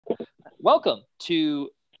Welcome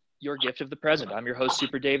to Your Gift of the Present. I'm your host,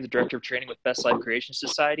 Super Dave, the Director of Training with Best Life Creation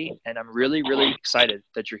Society, and I'm really, really excited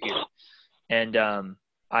that you're here. And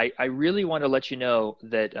I really want to let you know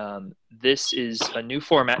that this is a new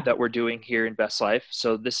format that we're doing here in Best Life.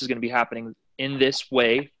 So this is going to be happening in this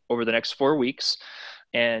way over the next 4 weeks.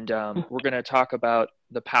 And we're going to talk about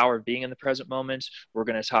the power of being in the present moment. We're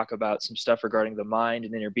going to talk about some stuff regarding the mind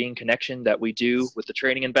and inner being connection that we do with the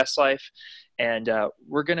training in Best Life. And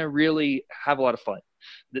we're going to really have a lot of fun.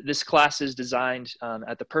 This class is designed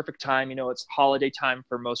at the perfect time. You know, it's holiday time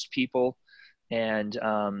for most people. And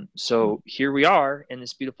so here we are in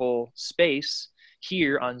this beautiful space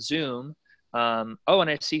here on Zoom. And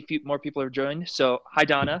I see a few more people have joined. So hi,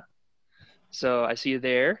 Donna. So I see you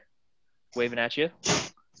there, waving at you.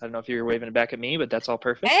 I don't know if you're waving back at me, but that's all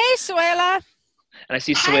perfect. Hey, Suela. And I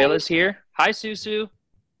see Suela's here. Hi, Susu.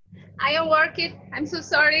 I am working. I'm so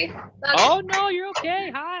sorry. Oh, no, you're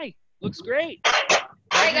okay. Hi. Looks great.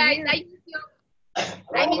 Hi, guys. I miss you.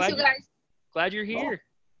 I miss you guys. Glad you're here.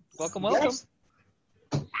 Welcome, welcome.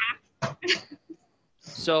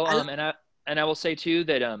 So, and I will say too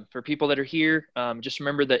that for people that are here, just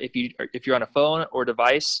remember that if you're on a phone or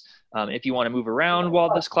device, if you want to move around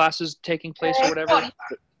while this class is taking place or whatever,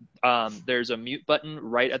 there's a mute button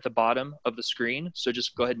right at the bottom of the screen. So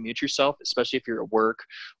just go ahead and mute yourself, especially if you're at work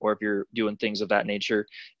or if you're doing things of that nature.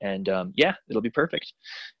 And yeah, it'll be perfect.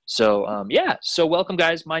 So so welcome,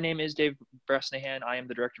 guys. My name is Dave Bresnahan. I am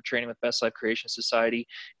the Director of Training with Best Life Creation Society.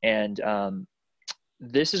 And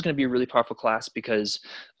this is going to be a really powerful class because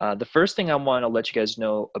the first thing I want to let you guys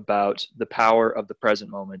know about the power of the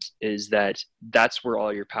present moment is that that's where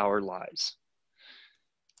all your power lies.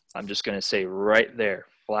 I'm just going to say right there,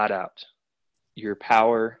 flat out, your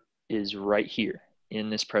power is right here in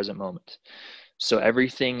this present moment. So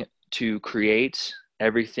everything to create,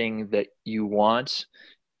 everything that you want,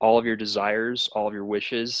 all of your desires, all of your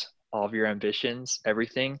wishes, all of your ambitions,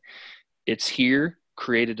 everything, it's here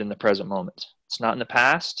created in the present moment. It's not in the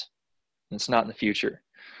past, and it's not in the future.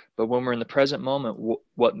 But when we're in the present moment,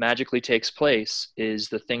 what magically takes place is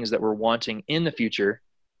the things that we're wanting in the future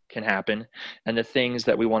can happen, and the things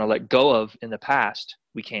that we want to let go of in the past,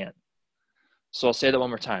 we can't. So I'll say that one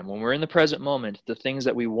more time. When we're in the present moment, the things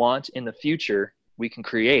that we want in the future, we can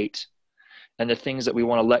create, and the things that we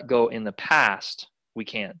want to let go in the past, we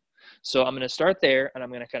can. So I'm going to start there, and I'm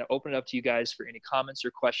going to kind of open it up to you guys for any comments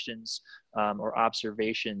or questions or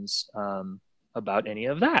observations about any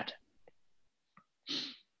of that.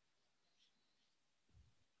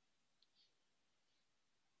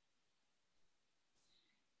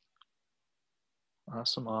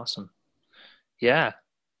 Awesome. Yeah.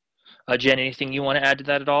 Jen, anything you want to add to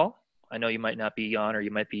that at all? I know you might not be on, or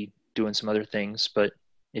you might be doing some other things, but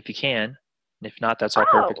if you can, and if not, that's all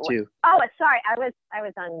perfect too. Oh, sorry. I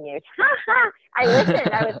was on mute. I listened.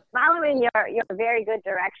 I was following your very good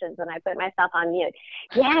directions when I put myself on mute.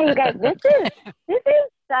 Yeah, you guys, this is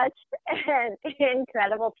such an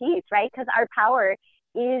incredible piece, right? Because our power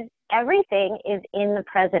is, everything is in the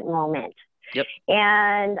present moment. Yep.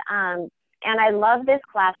 And I love this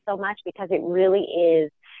class so much because it really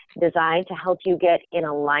is designed to help you get in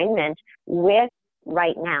alignment with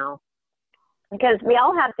right now. Because we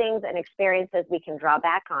all have things and experiences we can draw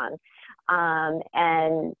back on.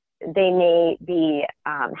 And they may be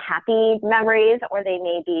happy memories, or they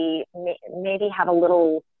may be maybe have a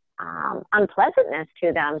little unpleasantness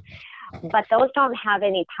to them. But those don't have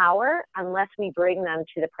any power unless we bring them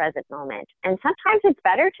to the present moment. And sometimes it's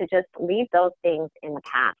better to just leave those things in the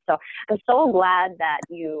past. So I'm so glad that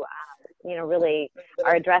you really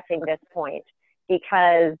are addressing this point,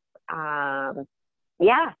 because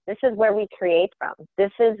this is where we create from.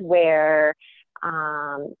 This is where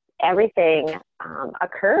everything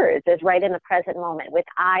occurs, is right in the present moment, with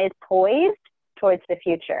eyes poised towards the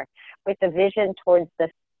future, with the vision towards the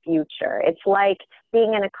future. It's like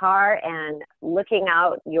being in a car and looking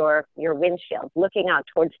out your windshield, looking out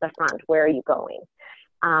towards the front. Where are you going?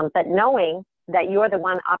 But knowing that you're the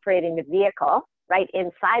one operating the vehicle right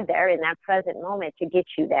inside there in that present moment to get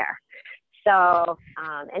you there. So,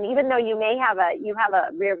 and even though you have a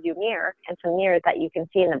rear view mirror and some mirrors that you can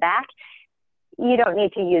see in the back, you don't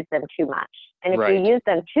need to use them too much. And if you use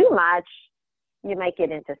them too much, you might get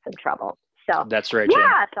into some trouble. So that's right.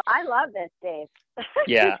 Yeah. So I love this, Dave.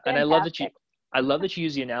 Yeah. And I love that you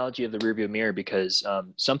use the analogy of the rearview mirror, because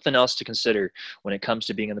something else to consider when it comes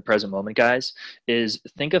to being in the present moment, guys, is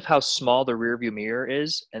think of how small the rearview mirror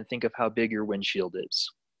is and think of how big your windshield is.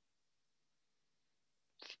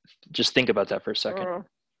 Just think about that for a second.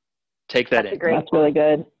 Take that in. That's really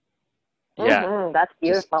good. Yeah. That's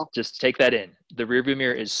beautiful. Just take that in. The rearview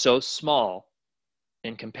mirror is so small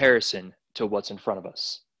in comparison to what's in front of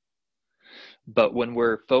us. But when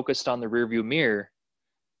we're focused on the rearview mirror,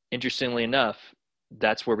 interestingly enough,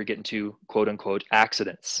 that's where we get into quote unquote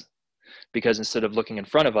accidents. Because instead of looking in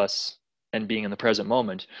front of us and being in the present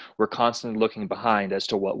moment, we're constantly looking behind as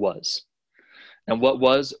to what was. And what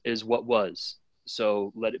was is what was.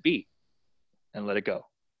 So let it be and let it go.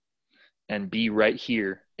 And be right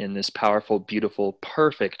here in this powerful, beautiful,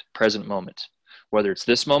 perfect present moment. Whether it's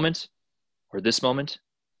this moment, or this moment,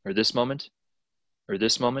 or this moment, or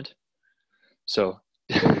this moment. So,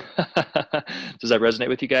 does that resonate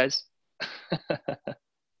with you guys?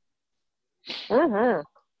 Mm-hmm.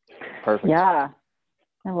 Perfect. Yeah,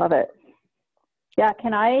 I love it. Yeah,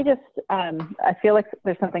 can I just, I feel like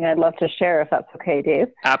there's something I'd love to share if that's okay, Dave.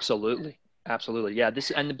 Absolutely. Absolutely. Yeah.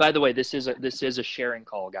 And by the way, this is a sharing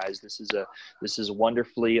call, guys. This is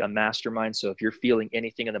wonderfully a mastermind. So if you're feeling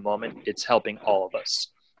anything in the moment, it's helping all of us.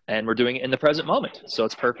 And we're doing it in the present moment. So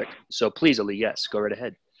it's perfect. So please, Ali, yes, go right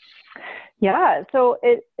ahead. Yeah. So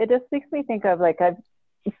it just makes me think of like,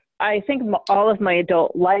 I think all of my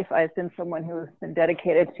adult life, I've been someone who's been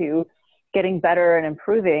dedicated to getting better and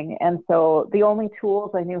improving. And so the only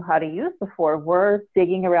tools I knew how to use before were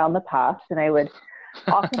digging around the past. And I would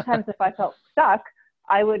oftentimes, if I felt stuck,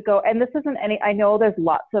 I would go, and this isn't I know there's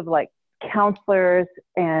lots of like counselors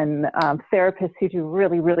and therapists who do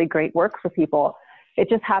really, really great work for people. It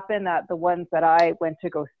just happened that the ones that I went to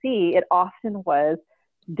go see, it often was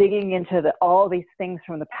digging into all these things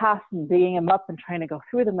from the past and digging them up and trying to go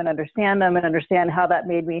through them and understand how that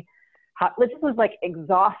made me, this was like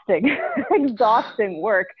exhausting, exhausting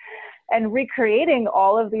work, and recreating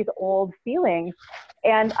all of these old feelings.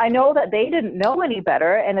 And I know that they didn't know any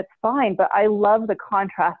better, and it's fine, but I love the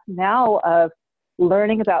contrast now of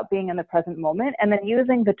learning about being in the present moment and then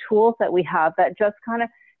using the tools that we have that just kind of,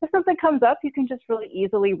 if something comes up, you can just really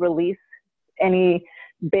easily release any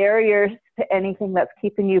barriers to anything that's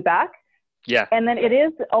keeping you back. Yeah. And then it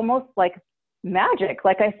is almost like magic.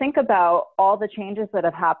 Like I think about all the changes that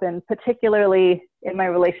have happened, particularly in my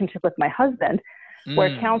relationship with my husband,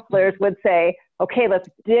 where counselors would say, okay, let's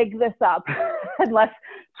dig this up and let's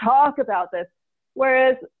talk about this.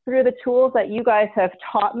 Whereas through the tools that you guys have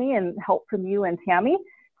taught me and help from you and Tammy,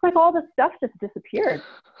 it's like all this stuff just disappeared.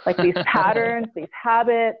 Like these patterns, these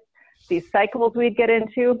habits, these cycles we'd get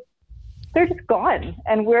into, they're just gone.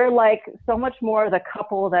 And we're like so much more the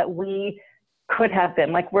couple that we could have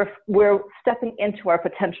been. Like we're stepping into our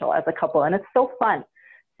potential as a couple, and it's so fun.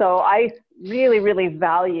 So I really, really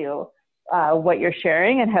value what you're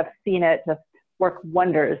sharing and have seen it just work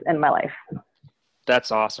wonders in my life. That's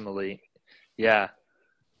awesome, Ali. Yeah.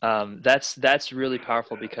 That's really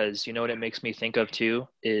powerful, because you know what it makes me think of too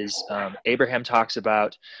is Abraham talks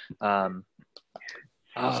about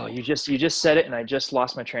you just said it and I just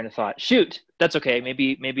lost my train of thought. Shoot, that's okay.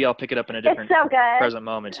 Maybe I'll pick it up in a different present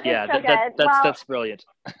moment. Yeah, that's brilliant.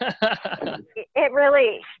 It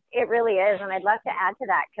really is, and I'd love to add to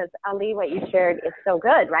that, because Ali, what you shared is so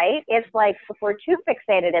good, right? It's like if we're too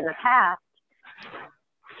fixated in the past,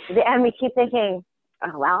 and we keep thinking,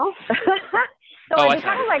 oh well. So it's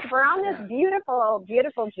kind of like we're on this beautiful,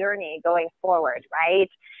 beautiful journey going forward, right?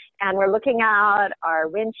 And we're looking out our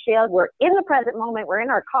windshield. We're in the present moment. We're in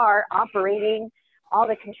our car operating all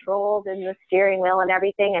the controls and the steering wheel and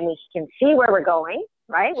everything, and we can see where we're going,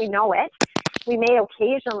 right? We know it. We may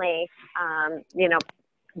occasionally,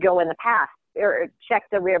 go in the past or check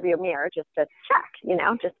the rearview mirror just to check,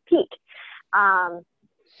 just peek.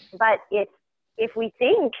 But if we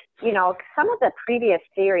think, some of the previous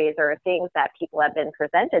theories or things that people have been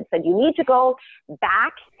presented said you need to go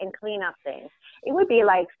back and clean up things. It would be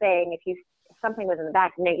like saying if something was in the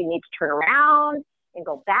back, you need to turn around and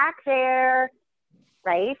go back there,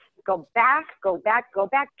 right? Go back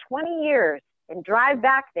 20 years and drive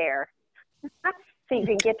back there so you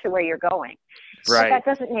can get to where you're going. Right. But that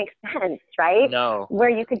doesn't make sense, right? No. Where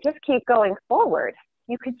you could just keep going forward.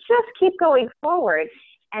 You could just keep going forward,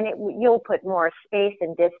 and you'll put more space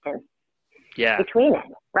and distance between it,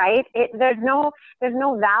 right? There's no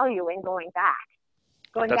value in going back.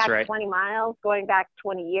 That's back right. 20 miles, going back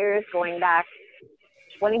 20 years, going back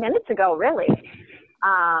 20 minutes ago, really.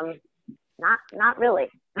 Not really.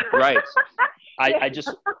 Right. I just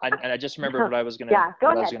remembered what I was gonna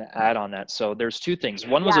add on that. So there's two things.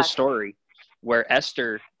 One was a story where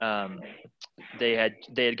Esther, they had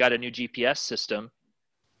got a new GPS system,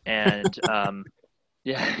 and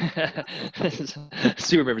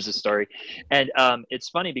Sue remembers this story, and it's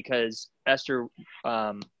funny because Esther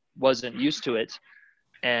wasn't used to it,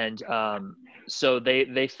 and so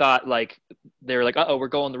they thought they were like, uh-oh, we're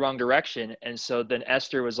going the wrong direction, and so then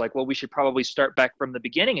Esther was like, well, we should probably start back from the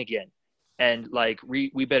beginning again. and like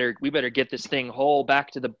we better get this thing whole back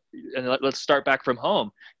to the, and let's start back from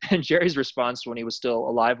home. And Jerry's response when he was still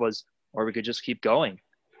alive was, or we could just keep going.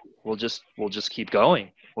 We'll just keep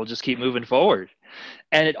going. We'll just keep moving forward.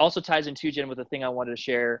 And it also ties in too, Jen, with the thing I wanted to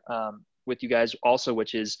share with you guys also,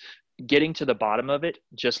 which is getting to the bottom of it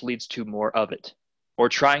just leads to more of it, or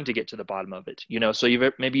trying to get to the bottom of it. So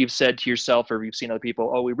maybe you've said to yourself, or you've seen other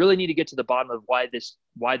people, oh, we really need to get to the bottom of why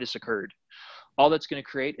this occurred. All that's going to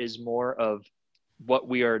create is more of what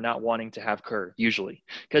we are not wanting to have occur, usually,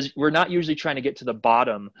 because we're not usually trying to get to the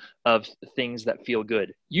bottom of things that feel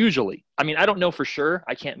good. Usually, I mean, I don't know for sure.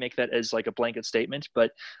 I can't make that as like a blanket statement,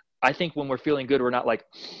 but I think when we're feeling good, we're not like,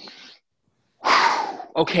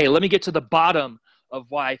 okay, let me get to the bottom of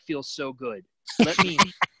why I feel so good. Let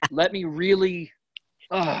me really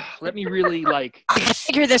like, I gotta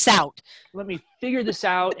figure this out. Let me figure this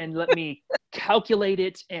out and let me calculate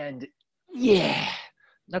it. And yeah,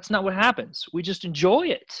 that's not what happens. We just enjoy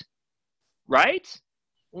it, right?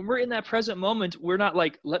 When we're in that present moment, we're not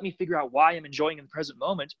like, let me figure out why I'm enjoying in the present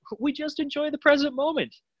moment. We just enjoy the present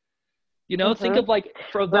moment. Think of like,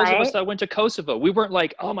 for those of us that went to Kosovo, we weren't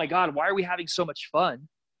like, oh my God, why are we having so much fun?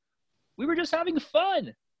 We were just having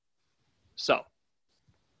fun. So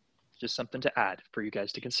just something to add for you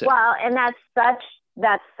guys to consider. Well, and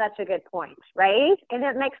that's such a good point, right? And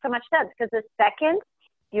it makes so much sense, because the second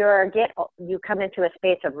you come into a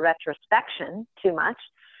space of retrospection too much,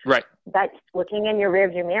 right? That's looking in your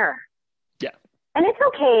rearview mirror. Yeah. And it's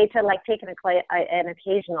okay to like take an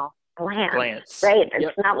occasional glance, right?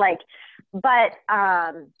 It's not like, but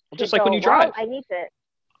just like when you drive. I need to,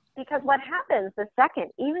 because what happens the second,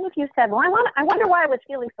 even if you said, well, I wonder why I was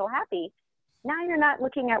feeling so happy. Now you're not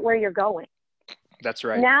looking at where you're going. That's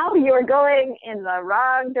right. Now you're going in the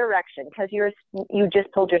wrong direction, because you just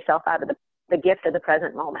pulled yourself out of the gift of the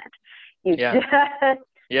present moment. Yeah.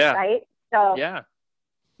 Right. So yeah.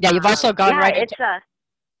 You've also gone right into.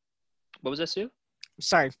 What was that, Sue?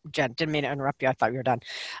 Sorry, Jen, didn't mean to interrupt you. I thought you were done.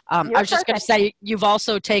 I was just going to perfect. say, you've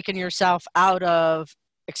also taken yourself out of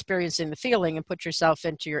experiencing the feeling and put yourself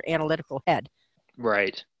into your analytical head.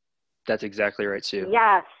 Right. That's exactly right, Sue.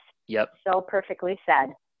 Yes. Yep. So perfectly said.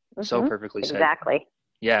 Mm-hmm. So perfectly said. Exactly.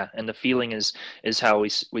 Yeah, and the feeling is how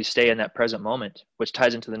we stay in that present moment, which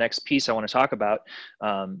ties into the next piece I want to talk about.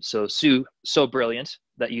 So Sue, so brilliant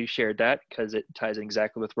that you shared that, because it ties in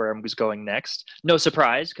exactly with where I was going next. No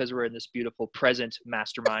surprise, because we're in this beautiful present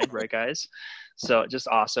mastermind, right, guys? So just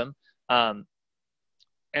awesome. And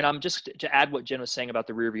I'm just to add what Jen was saying about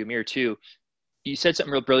the rearview mirror too. You said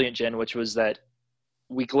something real brilliant, Jen, which was that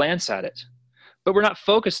we glance at it, but we're not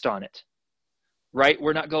focused on it, right?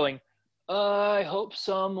 We're not going, I hope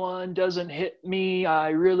someone doesn't hit me.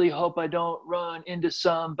 I really hope I don't run into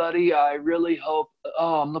somebody. I really hope,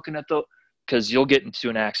 I'm looking at because you'll get into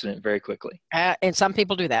an accident very quickly. And some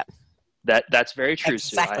people do that. That's very true,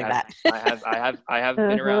 exactly Sue. I have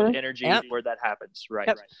been around energy where that happens. Right.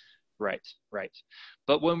 Yep. Right.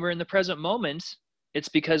 But when we're in the present moment, it's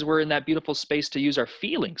because we're in that beautiful space to use our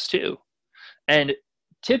feelings too. And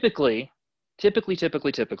typically,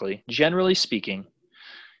 generally speaking,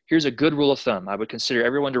 here's a good rule of thumb. I would consider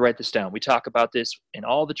everyone to write this down. We talk about this in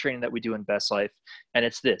all the training that we do in Best Life. And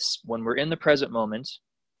it's this: when we're in the present moment,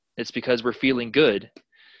 it's because we're feeling good.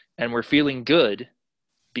 And we're feeling good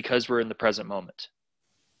because we're in the present moment.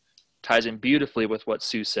 Ties in beautifully with what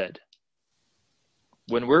Sue said.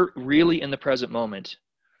 When we're really in the present moment,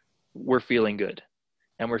 we're feeling good.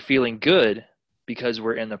 And we're feeling good because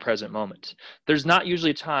we're in the present moment. There's not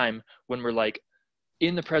usually a time when we're like,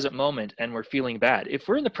 in the present moment and we're feeling bad. If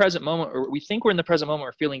we're in the present moment, or we think we're in the present moment,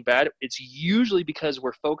 we're feeling bad, it's usually because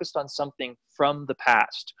we're focused on something from the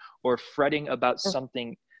past, or fretting about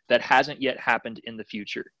something that hasn't yet happened in the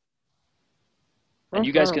future. And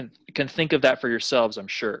you guys can think of that for yourselves, I'm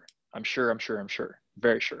sure.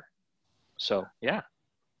 Very sure. So, yeah.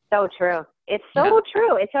 So true. It's so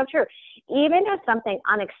true. It's so true. Even if something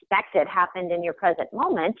unexpected happened in your present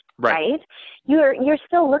moment, right? You're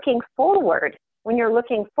still looking forward. When you're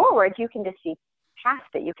looking forward, you can just see past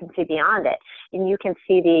it. You can see beyond it, and you can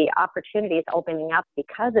see the opportunities opening up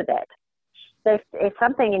because of it. So if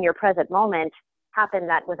something in your present moment happened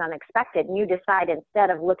that was unexpected, and you decide instead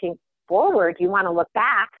of looking forward, you want to look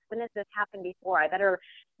back. When has this happened before? I better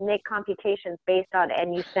make computations based on it,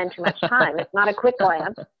 and you spend too much time. It's not a quick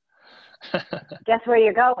glance. Guess where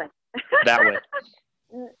you're going? That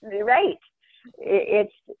way. Right.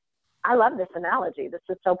 I love this analogy. This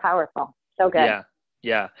is so powerful. So good.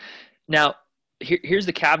 Yeah. Now, here's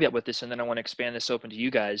the caveat with this, and then I want to expand this open to you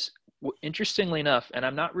guys. Interestingly enough, and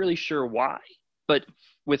I'm not really sure why, but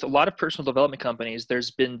with a lot of personal development companies,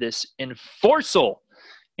 there's been this enforcement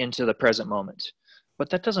into the present moment. But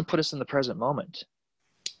that doesn't put us in the present moment.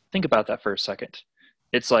 Think about that for a second.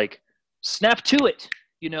 It's like, snap to it,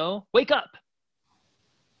 wake up.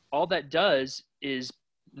 All that does is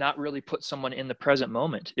not really put someone in the present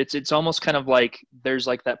moment. It's almost kind of like there's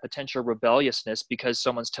like that potential rebelliousness because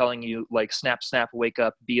someone's telling you like, snap, snap, wake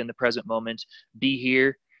up, be in the present moment, be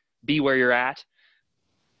here, be where you're at.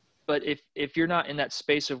 But if you're not in that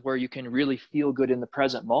space of where you can really feel good in the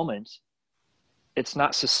present moment, it's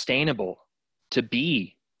not sustainable to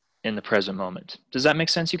be in the present moment. Does that make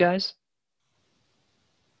sense, you guys?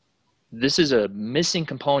 This is a missing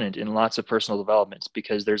component in lots of personal developments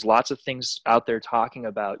because there's lots of things out there talking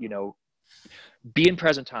about, be in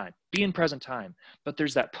present time, but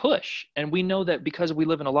there's that push. And we know that because we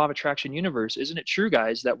live in a law of attraction universe, isn't it true,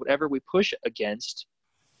 guys, that whatever we push against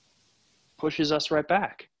pushes us right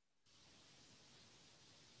back?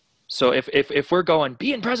 So if we're going,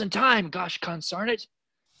 be in present time, gosh, consarn it,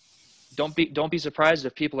 don't be surprised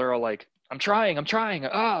if people are all like, I'm trying.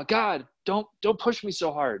 Oh God, don't push me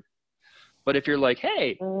so hard. But if you're like,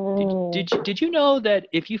 hey, did you know that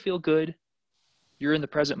if you feel good, you're in the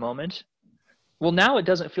present moment? Well, now it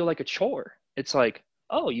doesn't feel like a chore. It's like,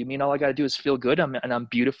 oh, you mean all I got to do is feel good and I'm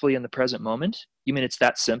beautifully in the present moment? You mean it's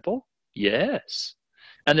that simple? Yes.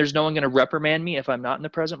 And there's no one going to reprimand me if I'm not in the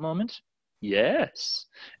present moment? Yes.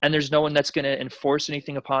 And there's no one that's going to enforce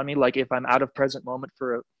anything upon me, like if I'm out of present moment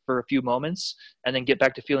for a few moments and then get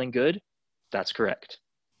back to feeling good? That's correct.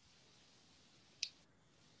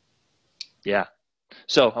 Yeah.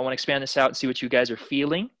 So I want to expand this out and see what you guys are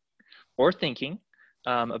feeling or thinking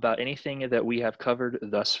about anything that we have covered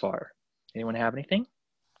thus far. Anyone have anything?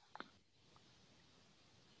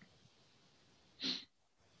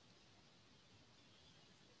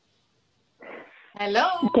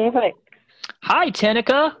 Hello. David. Hi,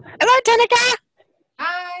 Tenica. Hello, Tenica.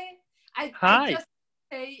 Hi. Hi. I just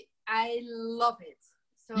say I love it.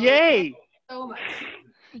 So Yay. thank you so much.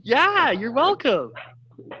 Yeah, you're welcome.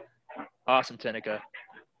 Awesome, Tenica.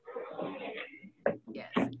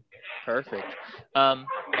 Yes. Perfect.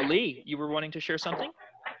 Ali, you were wanting to share something?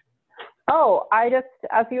 Oh,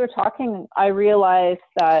 as you were talking, I realized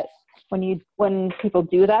that when people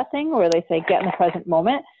do that thing where they say get in the present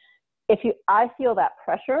moment, I feel that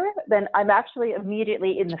pressure, then I'm actually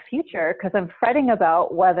immediately in the future because I'm fretting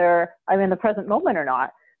about whether I'm in the present moment or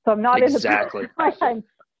not. So I'm not Exactly. in the present.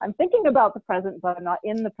 I'm thinking about the present, but I'm not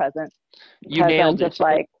in the present. You nailed I'm just it.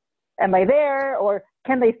 like, am I there? Or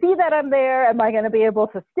can they see that I'm there? Am I going to be able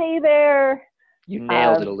to stay there? You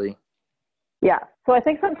nailed it, Ali. Yeah. So I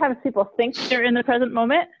think sometimes people think they're in the present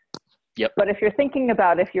moment. Yep. But if you're thinking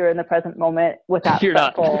about if you're in the present moment with that You're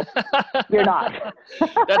not. you're not.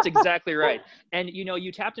 That's exactly right. And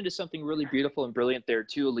you tapped into something really beautiful and brilliant there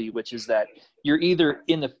too, Ali, which is that you're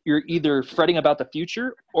either fretting about the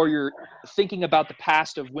future or you're thinking about the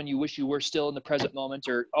past of when you wish you were still in the present moment,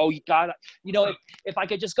 or God, if I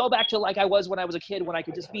could just go back to like I was when I was a kid, when I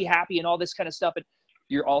could just be happy and all this kind of stuff. And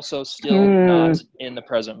you're also still not in the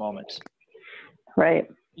present moment. Right.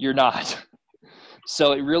 You're not.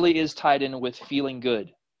 So it really is tied in with feeling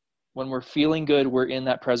good. When we're feeling good, we're in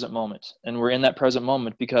that present moment. And we're in that present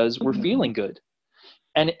moment because we're feeling good.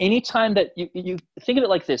 And anytime that you think of it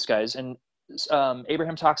like this, guys, and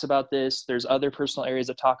Abraham talks about this, there's other personal areas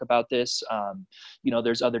that talk about this.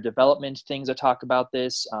 There's other development things that talk about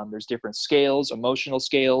this. There's different scales, emotional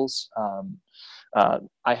scales.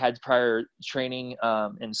 I had prior training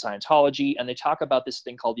in Scientology, and they talk about this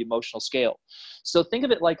thing called the emotional scale. So think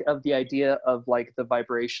of it like of the idea of like the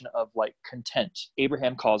vibration of like content.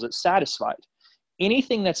 Abraham calls it satisfied.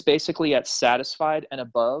 Anything that's basically at satisfied and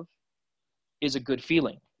above is a good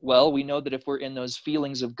feeling. Well, we know that if we're in those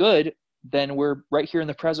feelings of good, then we're right here in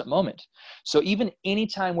the present moment. So even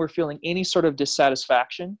anytime we're feeling any sort of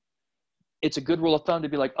dissatisfaction, it's a good rule of thumb to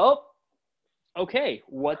be like, oh, okay,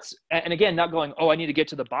 and again, not going, oh, I need to get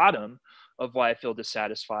to the bottom of why I feel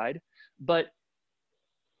dissatisfied, but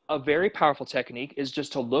a very powerful technique is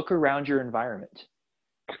just to look around your environment.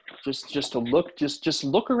 Just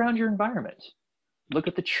look around your environment. Look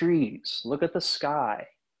at the trees, look at the sky.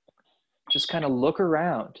 Just kind of look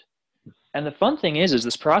around. And the fun thing is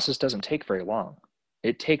this process doesn't take very long.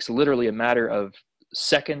 It takes literally a matter of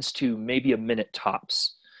seconds to maybe a minute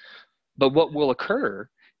tops. But what will occur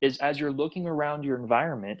is as you're looking around your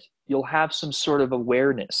environment, you'll have some sort of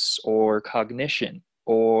awareness or cognition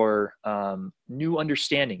or new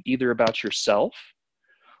understanding, either about yourself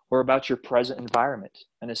or about your present environment.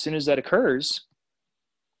 And as soon as that occurs,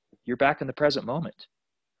 you're back in the present moment.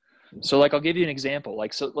 So like, I'll give you an example.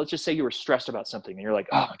 Like, so let's just say you were stressed about something and you're like,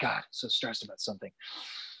 oh my God, so stressed about something,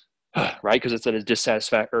 right? Because it's at a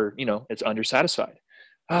dissatisfaction, or, it's undersatisfied.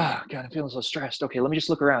 oh God, I'm feeling so stressed. Okay, let me just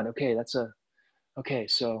look around. Okay,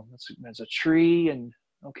 so that's a tree, and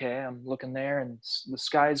okay, I'm looking there, and the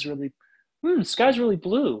sky's really, the sky's really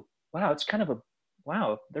blue. Wow, it's kind of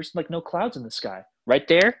wow, there's like no clouds in the sky. Right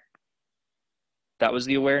there, that was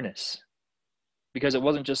the awareness. Because it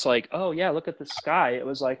wasn't just like, oh yeah, look at the sky. It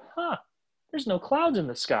was like, there's no clouds in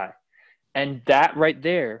the sky. And that right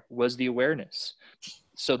there was the awareness.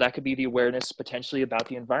 So that could be the awareness potentially about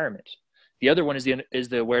the environment. The other one is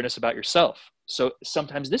the awareness about yourself. So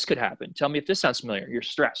sometimes this could happen. Tell me if this sounds familiar. You're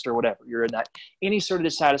stressed or whatever. You're in that any sort of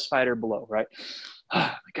dissatisfied or below, right? Oh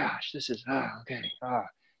my gosh, this is okay.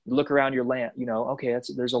 You look around your lamp, okay,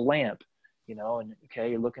 there's a lamp, and okay,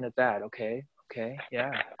 you're looking at that. Okay,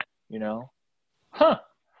 yeah, I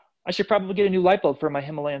should probably get a new light bulb for my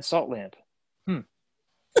Himalayan salt lamp.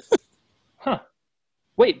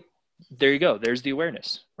 Wait, there you go. There's the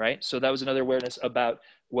awareness, right? So that was another awareness about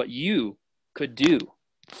what you could do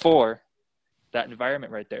for that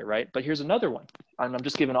environment right there, right? But here's another one. I'm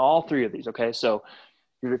just giving all three of these, okay? So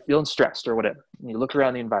you're feeling stressed or whatever, and you look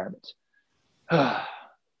around the environment.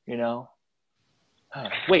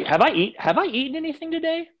 Wait, have I eaten anything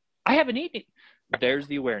today? I haven't eaten. There's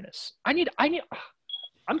the awareness. I'm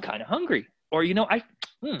kind of hungry, or I'm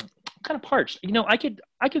kind of parched. I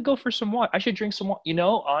could go for some water. I should drink some water.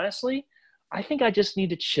 Honestly, I think I just need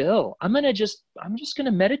to chill. I'm just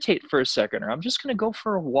gonna meditate for a second, or I'm just gonna go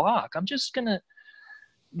for a walk.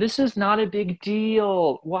 This is not a big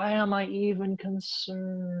deal. Why am I even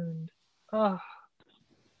concerned? Bada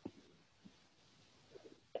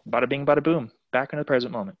bing, bada boom. Back in the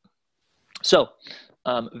present moment. So,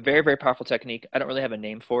 very, very powerful technique. I don't really have a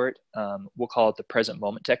name for it. We'll call it the present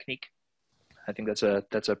moment technique. I think that's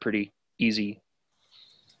a pretty easy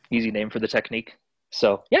name for the technique.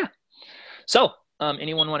 So yeah. So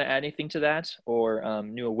anyone want to add anything to that, or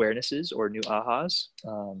new awarenesses or new ahas?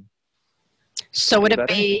 So would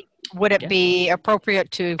it be appropriate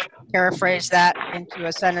to paraphrase that into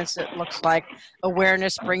a sentence that looks like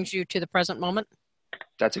awareness brings you to the present moment?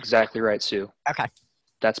 That's exactly right, Sue. Okay.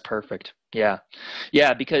 That's perfect. Yeah.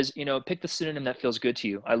 Yeah. Because, pick the synonym that feels good to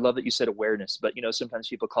you. I love that you said awareness, but, sometimes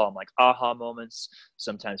people call them like aha moments.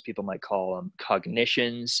 Sometimes people might call them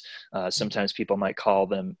cognitions. Sometimes people might call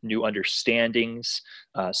them new understandings.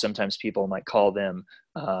 Sometimes people might call them,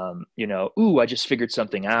 I just figured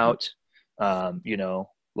something out.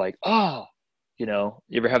 Like, you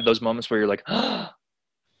ever have those moments where you're like,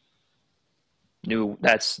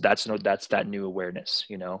 that's that new awareness,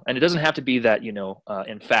 and it doesn't have to be that,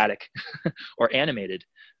 emphatic or animated,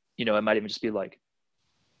 it might even just be like,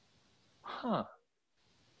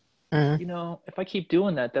 if I keep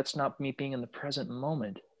doing that, that's not me being in the present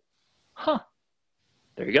moment.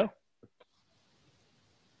 There you go.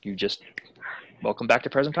 You just welcome back to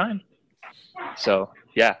present time. So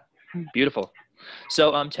yeah, beautiful.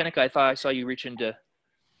 So Tenika, I thought I saw you reaching to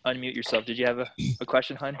unmute yourself. Did you have a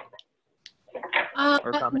question, hon?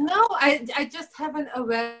 No, I just have an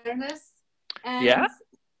awareness. And yeah.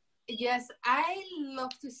 Yes, I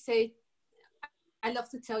love to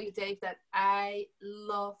tell you, Dave, that I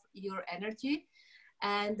love your energy,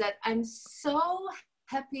 and that I'm so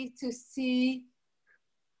happy to see,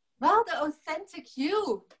 the authentic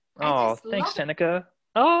you. Oh, thanks, Tenika.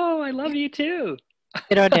 Oh, I love you too.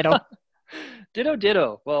 Ditto, ditto. Ditto,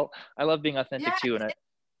 ditto. Well, I love being authentic too, and I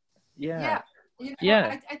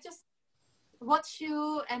just watch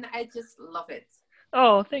you, and I just love it.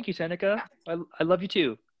 Oh, thank you, Tenika. I love you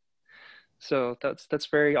too. So that's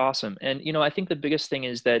very awesome. And, I think the biggest thing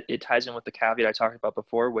is that it ties in with the caveat I talked about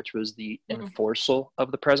before, which was the enforcel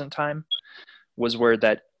of the present time, was where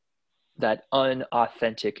that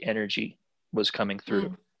unauthentic energy was coming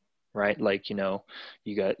through, right? Like, you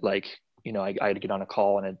got like, I had to get on a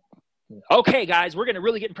call and okay, guys, we're going to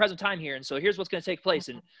really get in present time here. And so here's what's going to take place.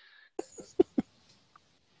 And a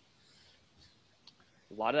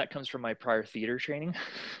lot of that comes from my prior theater training,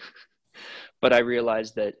 but I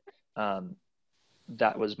realized that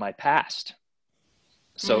that was my past.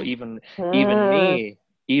 So even me,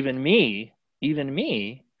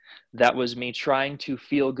 that was me trying to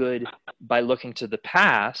feel good by looking to the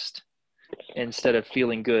past instead of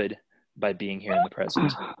feeling good by being here in the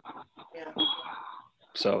present. Yeah.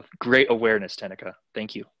 So great awareness, Tenika.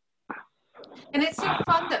 Thank you. And it's so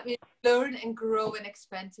fun that we learn and grow and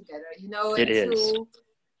expand together, It is.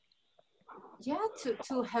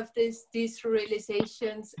 To have these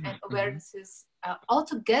realizations and awarenesses all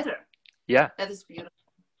together. Yeah. That is beautiful.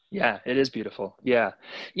 Yeah, it is beautiful. Yeah.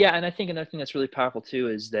 Yeah. And I think another thing that's really powerful too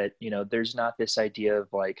is that, there's not this idea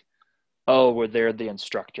of like, oh, they're the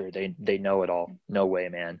instructor. They know it all. No way,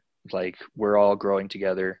 man. Like, we're all growing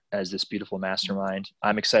together as this beautiful mastermind.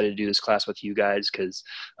 I'm excited to do this class with you guys because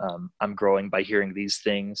I'm growing by hearing these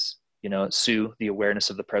things. You know, Sue, the awareness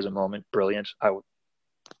of the present moment, brilliant.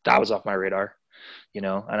 That was off my radar, you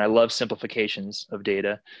know, and I love simplifications of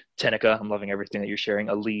data. Tenica, I'm loving everything that you're sharing.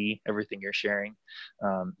 Ali, everything you're sharing.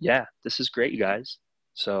 Yeah, this is great, you guys.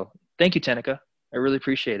 So thank you, Tenica. I really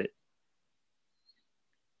appreciate it.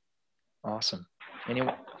 Awesome.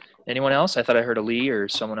 Anyone else? I thought I heard Ali or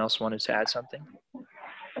someone else wanted to add something.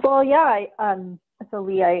 Well, yeah. So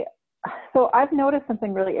Lee, so I've noticed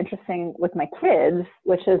something really interesting with my kids,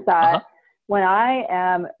 which is that when I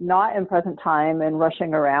am not in present time and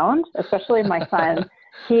rushing around, especially my son,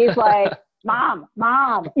 he's like, mom,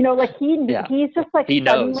 you know, like he's just like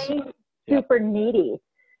suddenly super needy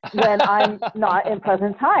when I'm not in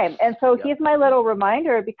present time. And so he's my little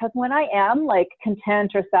reminder, because when I am like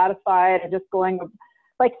content or satisfied and just going,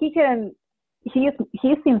 like he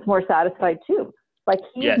seems more satisfied too. Like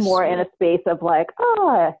he's more in a space of like,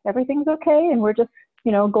 everything's okay. And we're just,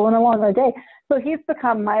 you know, going along our day. So he's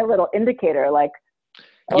become my little indicator, like,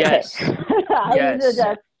 okay, I need to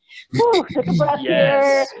just take a breath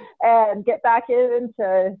here and get back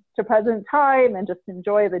into present time and just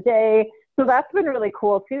enjoy the day. So that's been really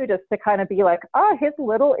cool too, just to kind of be like, his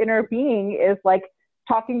little inner being is like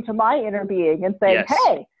talking to my inner being and saying,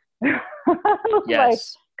 hey, like,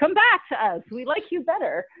 come back to us. We like you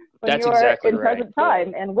better when you're in present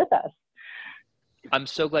time and with us. I'm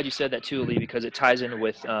so glad you said that too, Ali, because it ties in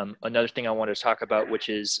with another thing I wanted to talk about, which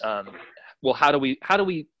is, well, how do we,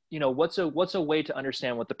 you know, what's a way to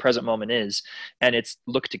understand what the present moment is? And it's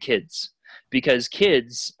look to kids, because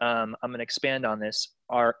kids, I'm going to expand on this,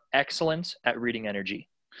 are excellent at reading energy.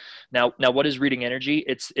 Now, what is reading energy?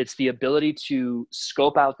 It's the ability to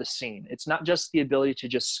scope out the scene. It's not just the ability to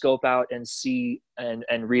just scope out and see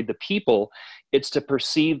and read the people. It's to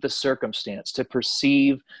perceive the circumstance, to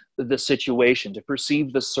perceive the situation, to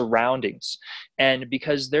perceive the surroundings. And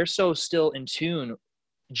because they're so still in tune,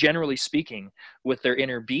 generally speaking, with their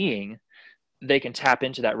inner being, they can tap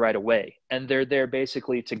into that right away. And they're there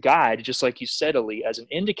basically to guide, just like you said, Ali, as an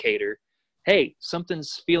indicator, hey,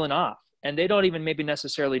 something's feeling off. And they don't even maybe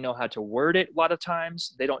necessarily know how to word it a lot of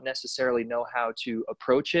times. They don't necessarily know how to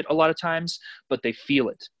approach it a lot of times, but they feel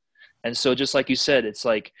it. And so just like you said, it's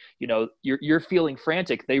like, you know, you're feeling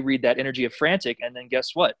frantic. They read that energy of frantic, and then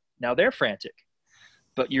guess what? Now they're frantic.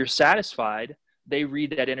 But you're satisfied. They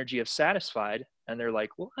read that energy of satisfied, and they're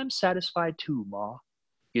like, well, I'm satisfied too, Ma.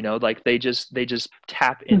 You know, like they just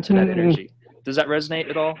tap into that energy. Does that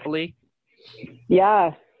resonate at all, Ali?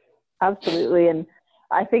 Yeah, absolutely. And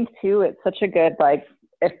I think too, it's such a good, like,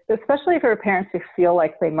 especially for parents who feel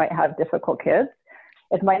like they might have difficult kids,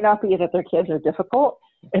 it might not be that their kids are difficult.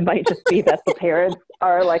 It might just be that the parents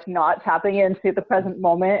are like not tapping into the present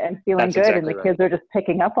moment and feeling good, and the kids are just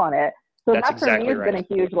picking up on it. So that for me has been a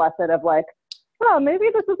huge lesson of like, oh, maybe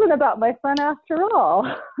this isn't about my son after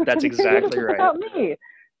all. That's exactly right. About me.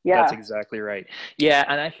 Yeah, that's exactly right. Yeah,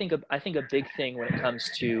 and I think a big thing when it comes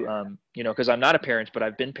to you know, because I'm not a parent, but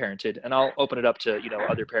I've been parented, and I'll open it up to, you know,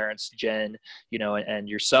 other parents, Jen, you know, and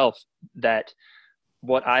yourself, that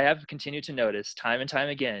what I have continued to notice time and time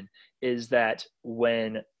again is that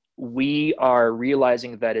when we are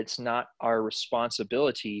realizing that it's not our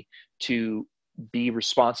responsibility to be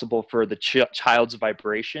responsible for the child's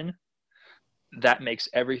vibration, that makes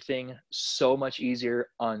everything so much easier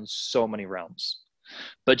on so many realms.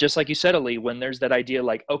 But just like you said, Ali, when there's that idea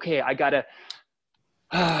like, okay, I gotta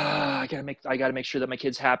make sure that my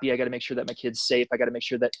kid's happy. I gotta make sure that my kid's safe. I gotta make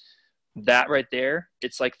sure that right there,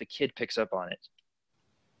 it's like the kid picks up on it.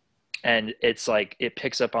 And it's like, it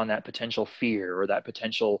picks up on that potential fear or that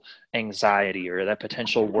potential anxiety or that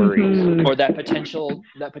potential worry or that potential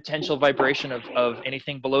vibration of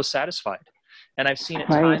anything below satisfied. And I've seen it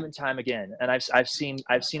time and time again. And I've seen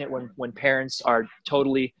it when parents are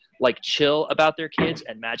totally like chill about their kids,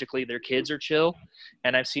 and magically their kids are chill.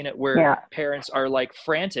 And I've seen it where parents are like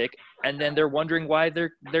frantic, and then they're wondering why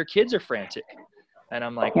their kids are frantic. And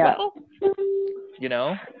I'm like, well, you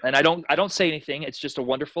know, and I don't say anything. It's just a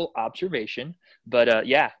wonderful observation. But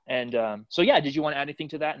yeah. And so yeah, did you want to add anything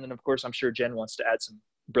to that? And then of course, I'm sure Jen wants to add some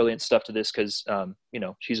brilliant stuff to this, because you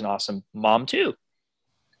know, she's an awesome mom too.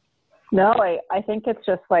 No, I think it's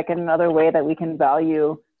just like another way that we can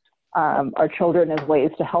value our children as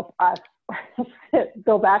ways to help us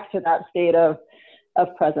go back to that state of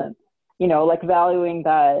presence, you know, like valuing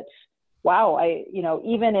that, wow, you know,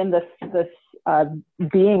 even in this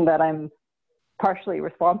being that I'm partially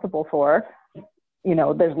responsible for, you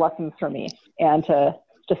know, there's lessons for me, and to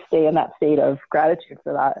just stay in that state of gratitude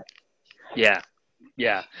for that. Yeah.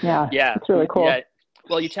 It's really cool. Yeah.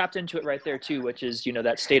 Well, you tapped into it right there too, which is,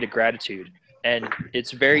 that state of gratitude. And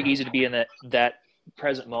it's very easy to be in that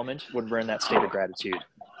present moment when we're in that state of gratitude,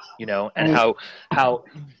 and how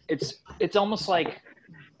it's almost like,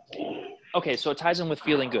 okay, so it ties in with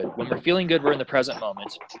feeling good. When we're feeling good, we're in the present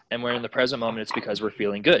moment, and we're in the present moment, it's because we're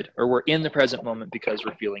feeling good, or we're in the present moment because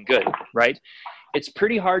we're feeling good, right? It's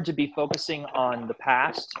pretty hard to be focusing on the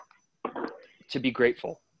past to be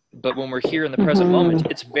grateful. But when we're here in the present moment,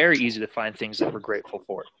 it's very easy to find things that we're grateful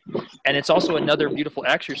for. And it's also another beautiful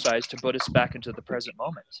exercise to put us back into the present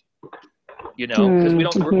moment, because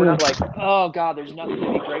we're not like, oh God, there's nothing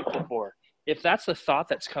to be grateful for. If that's the thought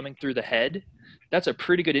that's coming through the head, that's a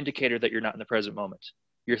pretty good indicator that you're not in the present moment.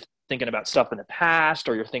 You're thinking about stuff in the past,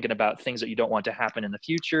 or you're thinking about things that you don't want to happen in the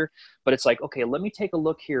future. But it's like, okay, let me take a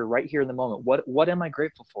look here, right here in the moment. What am I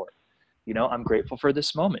grateful for? I'm grateful for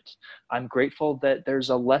this moment. I'm grateful that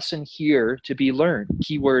there's a lesson here to be learned.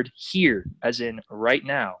 Keyword here, as in right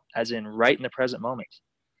now, as in right in the present moment.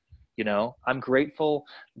 I'm grateful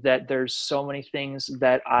that there's so many things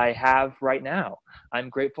that I have right now. I'm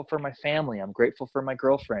grateful for my family. I'm grateful for my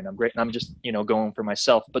girlfriend. I'm just, going for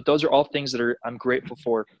myself. But those are all things that I'm grateful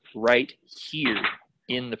for right here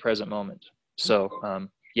in the present moment. So,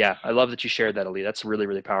 yeah, I love that you shared that, Ali. That's really,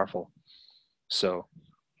 really powerful. So,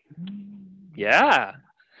 yeah.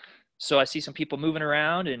 So I see some people moving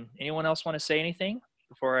around, and anyone else want to say anything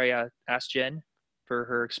before I ask Jen for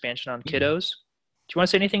her expansion on kiddos? Do you want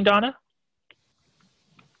to say anything, Donna?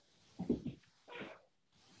 All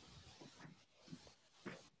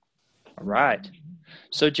right.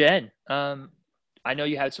 So Jen, I know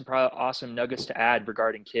you had some probably awesome nuggets to add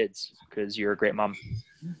regarding kids because you're a great mom.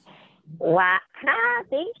 Wow.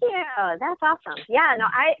 Thank you. That's awesome. Yeah, no,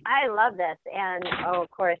 I love this. And of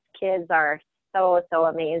course, kids are so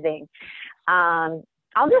amazing. I'll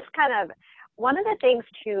just one of the things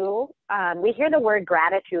too, we hear the word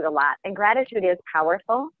gratitude a lot, and gratitude is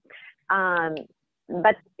powerful.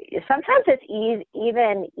 But sometimes it's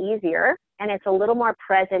even easier, and it's a little more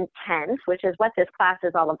present tense, which is what this class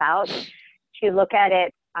is all about, to look at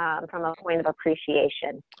it from a point of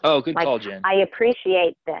appreciation. Oh, good call, Jen. I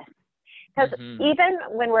appreciate this. Because even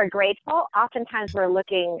when we're grateful, oftentimes we're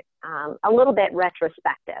looking a little bit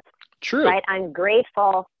retrospective. True. Right? I'm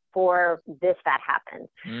grateful for this that happened.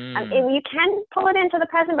 And you can pull it into the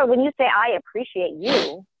present, but when you say, I appreciate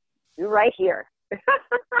you, you're right here.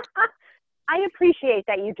 I appreciate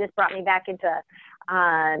that you just brought me back into,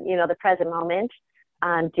 the present moment,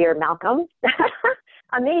 dear Malcolm.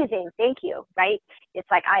 Amazing. Thank you. Right? It's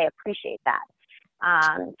like, I appreciate that.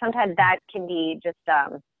 Sometimes that can be just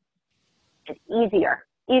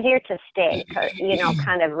easier to stay,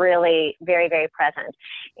 kind of really very, very present.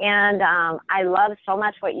 And I love so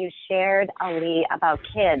much what you shared, Ali, about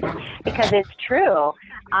kids, because it's true.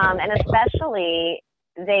 And especially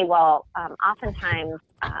they will oftentimes,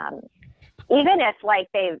 even if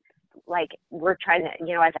we're trying to,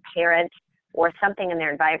 as a parent or something in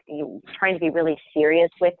their environment, you're trying to be really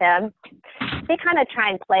serious with them, they kind of try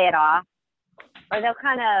and play it off, or they'll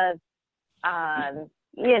kind of,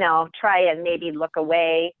 try and maybe look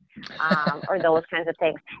away, or those kinds of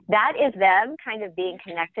things. That is them kind of being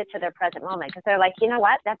connected to their present moment, because they're like, you know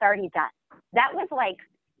what, that's already done. That was like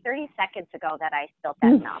 30 seconds ago that I spilled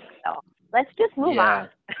that milk. So let's just move on.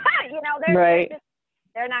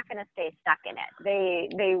 They're not going to stay stuck in it.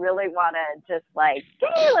 They really want to just like,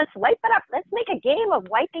 hey, let's wipe it up. Let's make a game of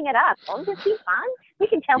wiping it up. Won't this be fun? We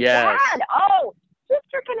can tell Dad, oh,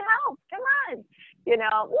 sister can help. Come on.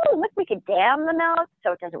 Ooh, look, we could dam the milk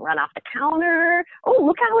so it doesn't run off the counter. Oh,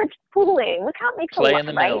 look how it's pooling. Look how it makes play in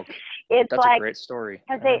the milk. It's That's a great story.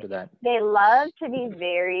 They love to be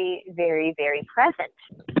very, very, very present,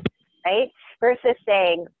 right? Versus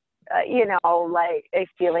saying,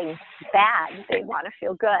 feeling bad. They want to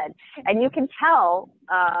feel good. And you can tell,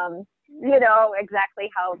 exactly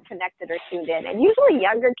how connected or tuned in. And usually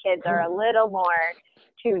younger kids are a little more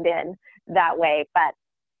tuned in that way. But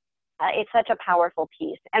it's such a powerful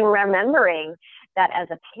piece. And remembering that as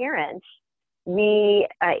a parent,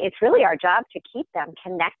 it's really our job to keep them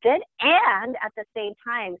connected and at the same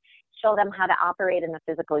time show them how to operate in the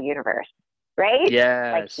physical universe, right?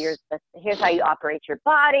 Yes. Like here's how you operate your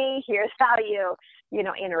body. Here's how you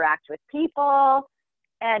interact with people.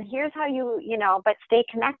 And here's how but stay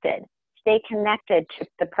connected. Stay connected to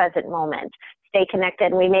the present moment. Stay connected.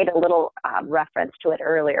 And we made a little reference to it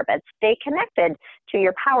earlier, but stay connected to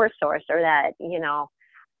your power source, or that,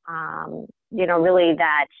 really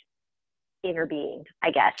that inner being,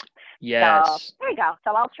 I guess. Yes. So there you go.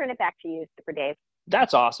 So I'll turn it back to you, Super Dave.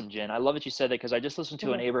 That's awesome, Jen. I love that you said that, because I just listened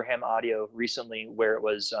to an Abraham audio recently where it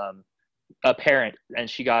was a parent, and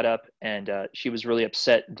she got up and she was really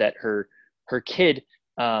upset that her kid,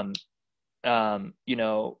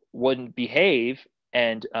 wouldn't behave.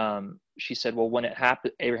 And she said, well, when it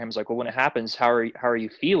happened, Abraham's like, well, when it happens, how are you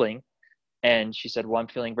feeling? And she said, well, I'm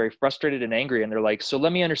feeling very frustrated and angry. And they're like, so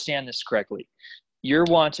let me understand this correctly. You're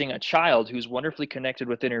wanting a child who's wonderfully connected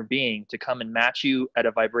with inner being to come and match you at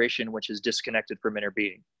a vibration which is disconnected from inner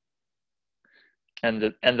being. And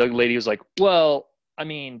the lady was like, well, I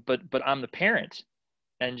mean, but I'm the parent.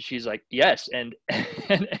 And she's like, yes, and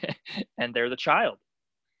they're the child.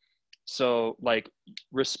 So like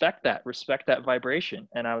respect that vibration.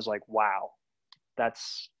 And I was like, wow,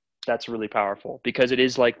 that's really powerful, because it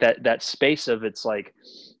is like that space of, it's like,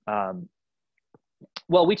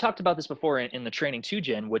 well, we talked about this before in the training too,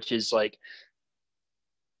 Jen, which is like,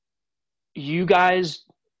 you guys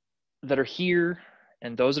that are here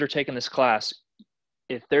and those that are taking this class,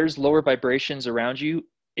 if there's lower vibrations around you,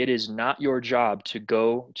 it is not your job to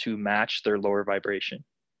go to match their lower vibration.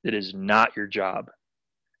 It is not your job,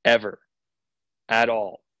 ever, at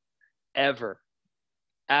all, ever,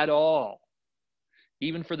 at all.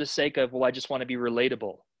 Even for the sake of, well, I just want to be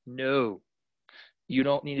relatable. No, you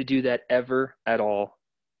don't need to do that ever, at all,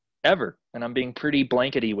 ever. And I'm being pretty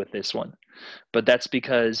blankety with this one, but that's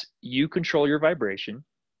because you control your vibration.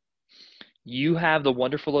 You have the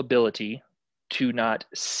wonderful ability to not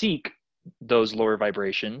seek those lower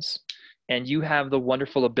vibrations, and you have the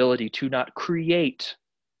wonderful ability to not create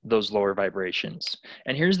those lower vibrations.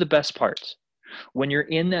 And here's the best part. When you're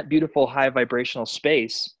in that beautiful high vibrational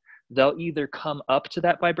space, they'll either come up to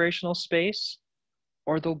that vibrational space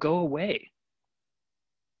or they'll go away.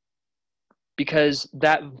 Because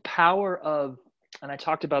that power of, and I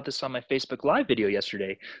talked about this on my Facebook Live video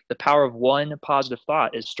yesterday, the power of one positive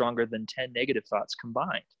thought is stronger than 10 negative thoughts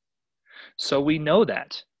combined. So we know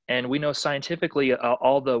that, and we know scientifically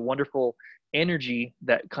all the wonderful energy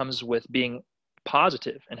that comes with being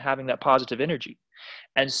positive and having that positive energy.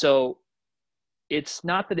 And so it's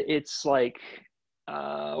not that it's like,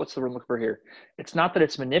 what's the word I'm looking for here? It's not that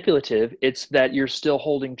it's manipulative. It's that you're still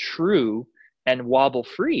holding true and wobble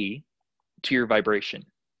free to your vibration,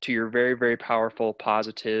 to your very, very powerful,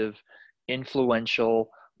 positive,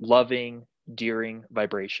 influential, loving, endearing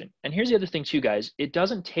vibration. And here's the other thing too, guys. It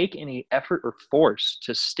doesn't take any effort or force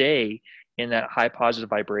to stay in that high positive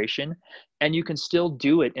vibration. And you can still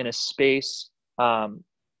do it in a space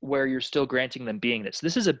where you're still granting them beingness.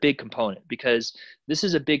 This is a big component, because this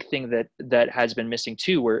is a big thing that has been missing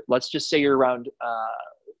too, where let's just say you're around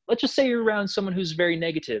someone who's very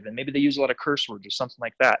negative and maybe they use a lot of curse words or something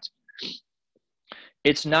like that.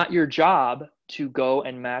 It's not your job to go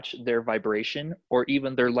and match their vibration or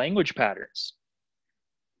even their language patterns.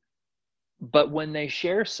 But when they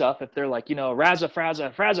share stuff, if they're like, raza,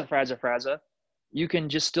 fraza, fraza, fraza, fraza, you can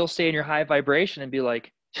just still stay in your high vibration and be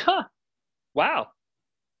like, huh, wow.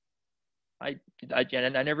 I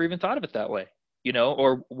never even thought of it that way,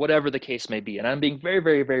 or whatever the case may be. And I'm being very,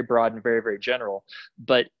 very, very broad and very, very general,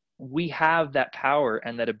 but we have that power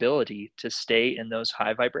and that ability to stay in those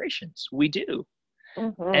high vibrations. We do.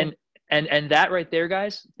 Mm-hmm. And that right there,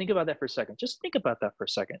 guys, think about that for a second. Just think about that for a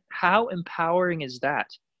second. How empowering is that?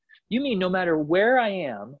 You mean no matter where I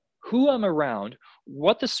am, who I'm around,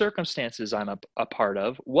 what the circumstances I'm a part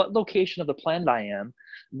of, what location of the planet I am,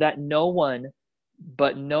 that no one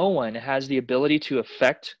has the ability to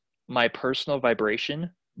affect my personal vibration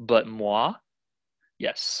but moi?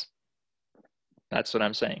 Yes. That's what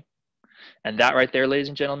I'm saying. And that right there, ladies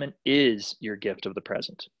and gentlemen, is your gift of the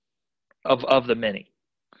present. Of the many.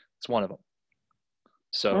 It's one of them.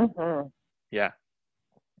 So, yeah.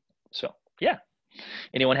 So, yeah.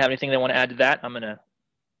 Anyone have anything they want to add to that? I'm going to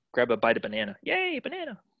grab a bite of banana. Yay,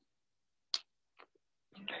 banana.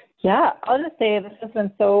 Yeah, I'll just say this has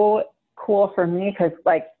been so cool for me, because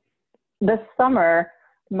like this summer,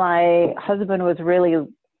 my husband was really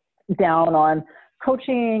down on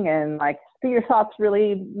coaching and like, do your thoughts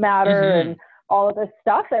really matter and all of this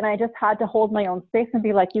stuff. And I just had to hold my own space and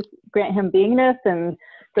be like, you grant him beingness, and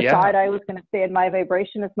decide I was going to stay in my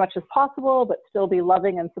vibration as much as possible, but still be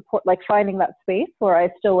loving and support, like finding that space where I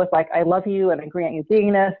still was like, I love you and I grant you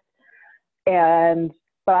beingness.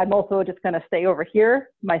 But I'm also just going to stay over here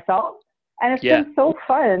myself. And it's been so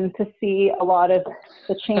fun to see a lot of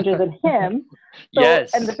the changes in him. So,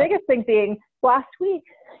 and the biggest thing being, last week,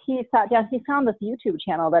 he sat down, he found this YouTube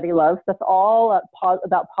channel that he loves that's all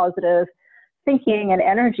about positive thinking and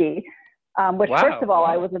energy, which first of all,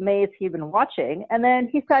 I was amazed he'd been watching. And then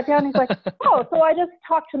he sat down and he's like, oh, so I just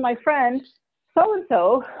talked to my friend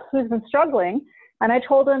so-and-so who's been struggling. And I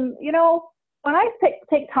told him, when I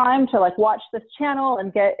take time to like watch this channel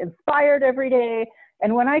and get inspired every day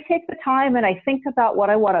And when I take the time and I think about what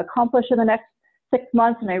I want to accomplish in the next 6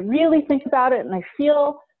 months, and I really think about it and I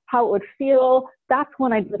feel how it would feel, that's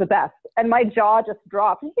when I do the best. And my jaw just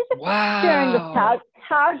dropped. And he's just sharing this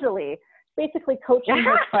casually, basically coaching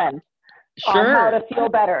his friend on how to feel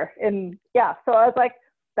better. And yeah, so I was like,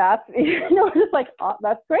 that's, just like, oh,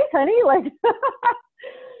 that's great, honey. Like,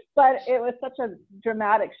 but it was such a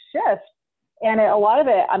dramatic shift. And a lot of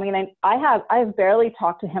it, I mean, I've barely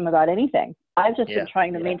talked to him about anything. I've just been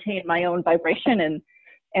trying to maintain my own vibration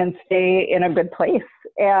and stay in a good place.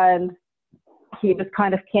 And he just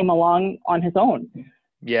kind of came along on his own.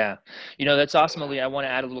 Yeah. That's awesome, Ali. I want to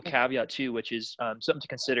add a little caveat too, which is something to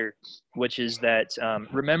consider, which is that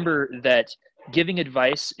remember that giving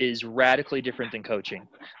advice is radically different than coaching.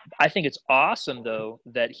 I think it's awesome, though,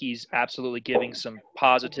 that he's absolutely giving some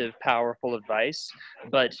positive, powerful advice,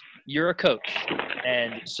 but you're a coach.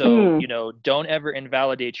 And so, don't ever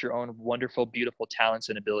invalidate your own wonderful, beautiful talents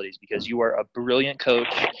and abilities, because you are a brilliant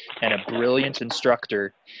coach and a brilliant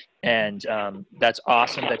instructor. And that's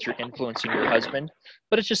awesome that you're influencing your husband,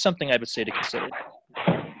 but it's just something I would say to consider.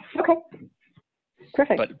 Okay.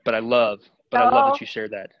 Perfect. But I love that you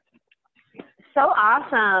shared that. So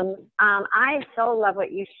awesome. I so love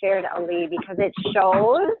what you shared, Ali, because it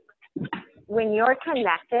shows when you're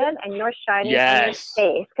connected and you're shining in your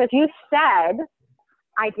space. Because you said,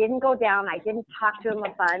 I didn't go down. I didn't talk to him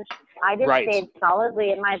a bunch. I just stayed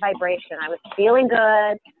solidly in my vibration. I was feeling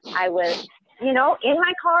good. I was, in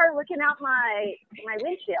my car looking out my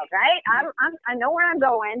windshield, right? I know where I'm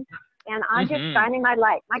going. And I'm just shining my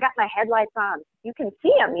light. I got my headlights on. You can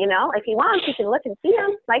see him, if he wants, you can look and see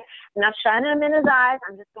him. Like, I'm not shining him in his eyes.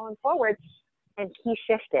 I'm just going forward. And he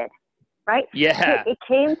shifted, right? Yeah. It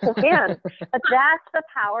came to him. But that's the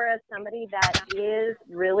power of somebody that is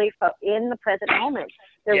really in the present moment.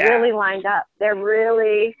 They're really lined up. They're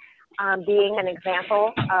really being an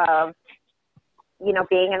example of,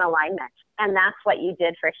 being in alignment. And that's what you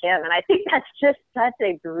did for him. And I think that's just such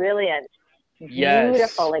a brilliant,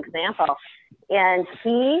 beautiful example. And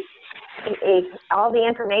all the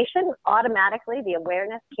information, automatically the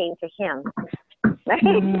awareness came to him, right?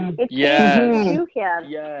 It came to him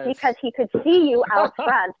because he could see you out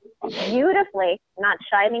front beautifully, not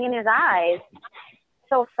shining in his eyes,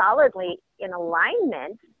 so solidly in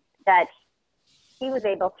alignment that he was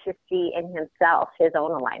able to see in himself his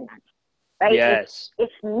own alignment, right? Yes.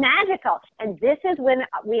 It's magical. And this is when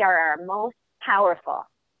we are our most powerful.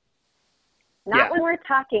 Not when we're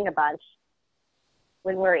talking a bunch,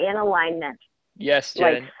 when we're in alignment. Yes,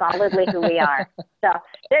 Jen. Like solidly who we are. So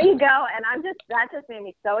there you go. And that just made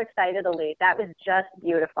me so excited, Ali. That was just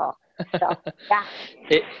beautiful. So yeah.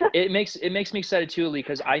 it makes me excited too, Ali,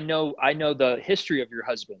 because I know the history of your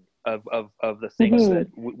husband, of the things that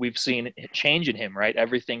we've seen change in him, right?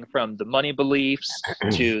 Everything from the money beliefs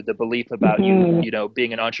to the belief about you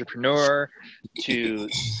being an entrepreneur to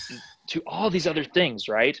all these other things,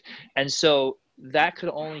 right? And so that could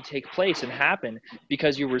only take place and happen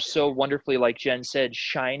because you were so wonderfully, like Jen said,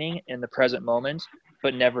 shining in the present moment,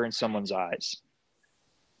 but never in someone's eyes.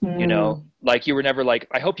 Like you were never like,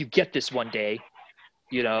 I hope you get this one day,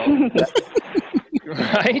 right?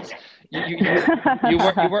 You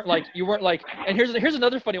weren't like, and here's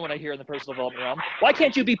another funny one I hear in the personal development realm. Why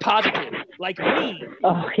can't you be positive like me?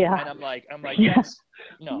 Oh yeah. And I'm like, yes,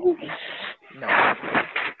 no.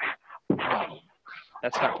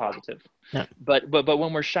 That's not positive. No. But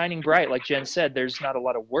when we're shining bright, like Jen said, there's not a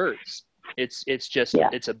lot of words. It's just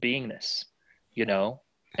it's a beingness,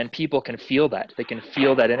 and people can feel that. They can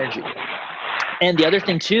feel that energy. And the other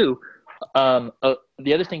thing too,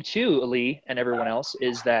 Ali and everyone else,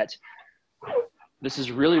 is that this is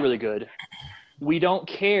really, really good. We don't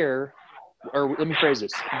care, or let me phrase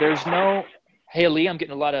this. There's no, hey, Ali, I'm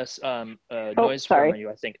getting a lot of noise from you,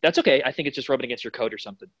 I think. That's okay. I think it's just rubbing against your coat or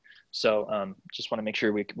something. So just want to make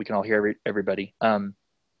sure we can all hear everybody.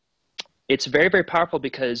 It's very, very powerful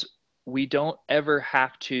because we don't ever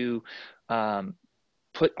have to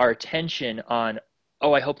put our attention on,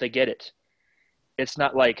 oh, I hope they get it. It's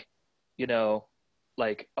not like,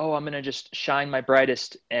 like, oh, I'm going to just shine my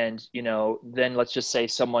brightest and, then let's just say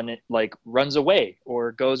someone like runs away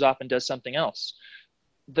or goes off and does something else.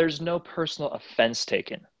 There's no personal offense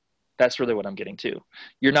taken. That's really what I'm getting to.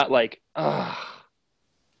 You're not like, oh,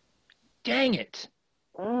 dang it.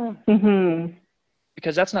 Mm-hmm.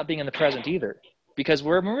 Because that's not being in the present either. Because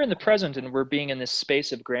when we're in the present and we're being in this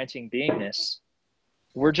space of granting beingness,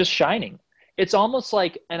 we're just shining. It's almost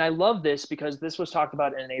like, and I love this because this was talked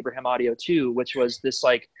about in an Abraham audio too, which was this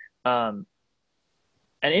like, and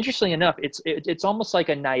interestingly enough, it's almost like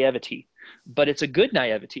a naivety, but it's a good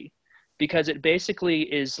naivety because it basically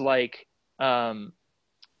is like,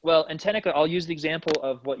 Well, and Tenica, I'll use the example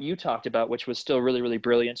of what you talked about, which was still really, really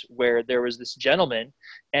brilliant, where there was this gentleman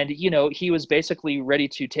and, he was basically ready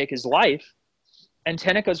to take his life. And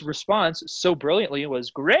Tenica's response so brilliantly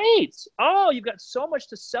was, great. Oh, you've got so much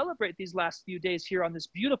to celebrate these last few days here on this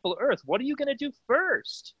beautiful earth. What are you going to do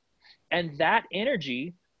first? And that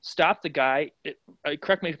energy stopped the guy,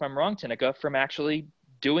 correct me if I'm wrong, Tenica, from actually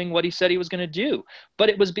doing what he said he was going to do. But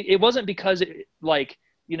it wasn't because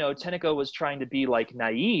Tenica was trying to be like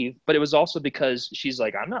naive, but it was also because she's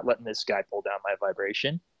like, I'm not letting this guy pull down my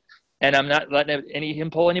vibration, and I'm not letting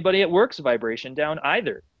him pull anybody at work's vibration down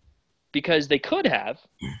either, because they could have,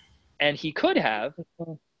 and he could have,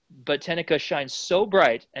 but Tenica shines so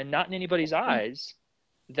bright and not in anybody's eyes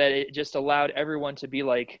that it just allowed everyone to be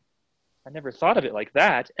like, I never thought of it like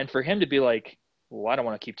that. And for him to be like, well, I don't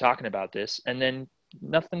want to keep talking about this. And then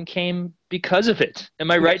nothing came because of it.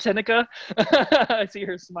 Am I right, Tenica? I see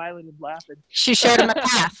her smiling and laughing. She showed him a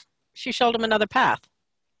path. She showed him another path.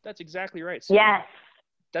 That's exactly right, Sue. Yes.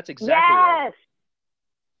 That's exactly right.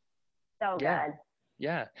 So good.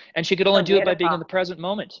 Yeah. And she could only do it by being in the present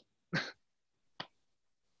moment.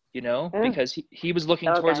 Because he was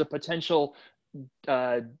looking towards a potential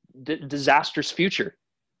disastrous future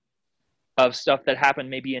of stuff that happened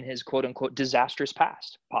maybe in his quote unquote disastrous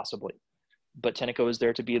past, possibly. But Tenica was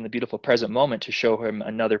there to be in the beautiful present moment to show him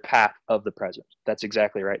another path of the present. That's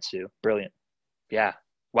exactly right, Sue. Brilliant. Yeah.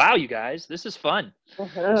 Wow, you guys, this is fun.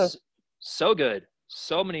 So good.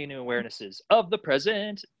 So many new awarenesses of the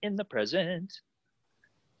present in the present.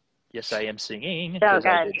 Yes, I am singing. So good.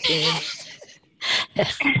 I did sing.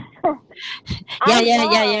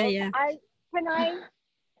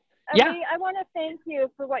 Yeah. I want to thank you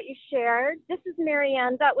for what you shared. This is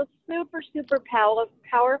Marianne. That was super, super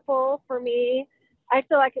powerful for me. I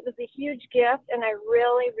feel like it was a huge gift, and I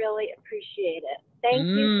really, really appreciate it. Thank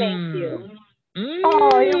you.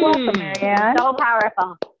 Oh, you're welcome, Marianne. So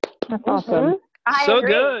powerful. That's awesome. I so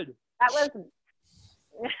agree. Good. That was,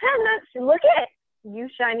 look at you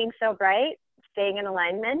shining so bright, staying in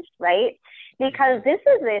alignment, right? Because this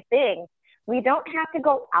is the thing. We don't have to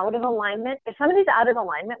go out of alignment. If somebody's out of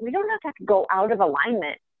alignment, we don't have to go out of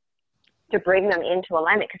alignment to bring them into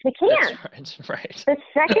alignment, because we can't. That's right. The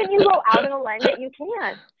second you go out of alignment, you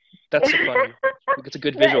can't. That's so funny. It's a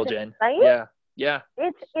good visual, Jen. Right? Yeah.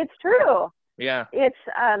 It's true. Yeah. It's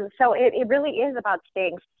so it really is about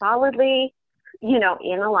staying solidly, in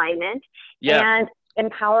alignment and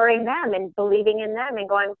empowering them and believing in them and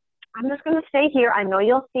going, I'm just going to stay here. I know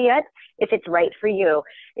you'll see it if it's right for you.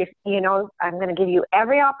 If, I'm going to give you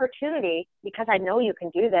every opportunity because I know you can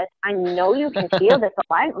do this. I know you can feel this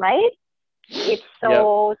alignment, right? It's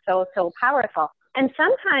so powerful. And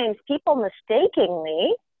sometimes people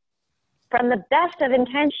mistakenly, from the best of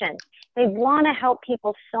intentions, they want to help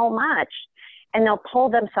people so much, and they'll pull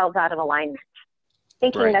themselves out of alignment,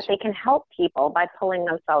 thinking that they can help people by pulling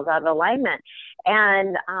themselves out of alignment.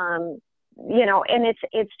 And, and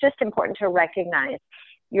it's just important to recognize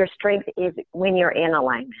your strength is when you're in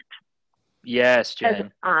alignment. Yes,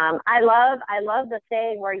 Jen. I love the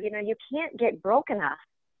saying where, you can't get broke enough,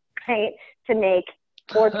 right, to make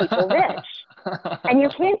poor people rich. And you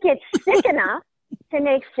can't get sick enough to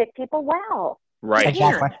make sick people well. Right.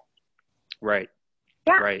 Exactly. Right.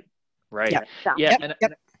 Yeah. Right. Yep.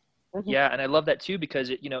 Yeah. And I love that too, because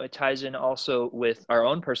it ties in also with our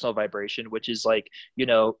own personal vibration, which is like,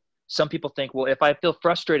 some people think, well, if I feel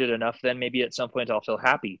frustrated enough, then maybe at some point I'll feel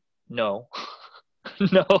happy. No,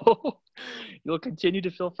 no, you'll continue to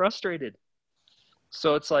feel frustrated.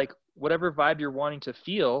 So it's like, whatever vibe you're wanting to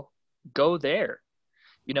feel, go there.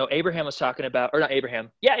 Abraham was talking about, or not Abraham.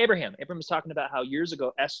 Yeah, Abraham. Abraham was talking about how years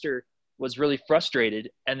ago, Esther was really frustrated.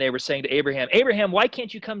 And they were saying to Abraham, why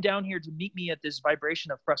can't you come down here to meet me at this vibration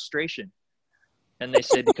of frustration? And they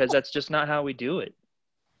said, because that's just not how we do it.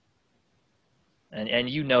 And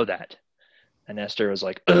you know that. And Esther was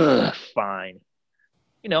like, ugh, fine.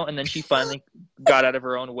 And then she finally got out of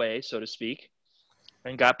her own way, so to speak,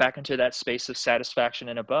 and got back into that space of satisfaction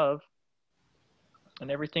and above.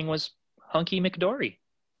 And everything was hunky McDory.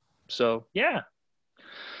 So, yeah.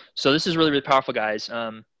 So this is really, really powerful, guys.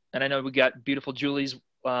 And I know we got beautiful Julie's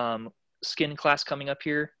skin class coming up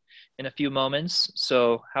here in a few moments.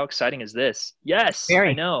 So how exciting is this? Yes, Very.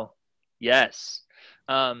 I know. Yes.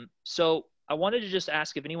 So I wanted to just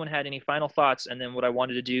ask if anyone had any final thoughts. And then what I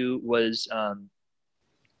wanted to do was the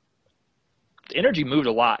energy moved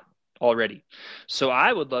a lot already. So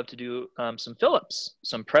I would love to do some Phillips,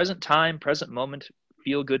 some present time, present moment,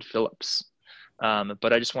 feel good Phillips.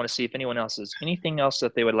 But I just want to see if anyone else has anything else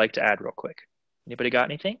that they would like to add real quick. Anybody got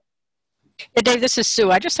anything? Hey, Dave, this is Sue.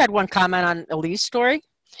 I just had one comment on Elise story.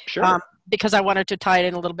 Sure. because I wanted to tie it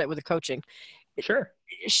in a little bit with the coaching. Sure.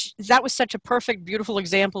 That was such a perfect, beautiful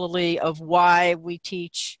example, Lee, of why we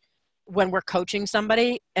teach when we're coaching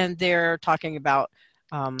somebody and they're talking about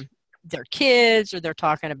their kids, or they're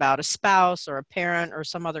talking about a spouse or a parent or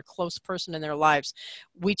some other close person in their lives.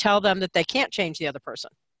 We tell them that they can't change the other person,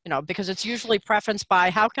 because it's usually preferenced by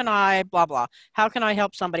how can I blah, blah, how can I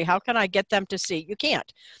help somebody? How can I get them to see? You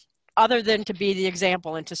can't, other than to be the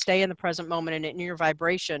example and to stay in the present moment and in your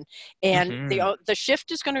vibration. And the shift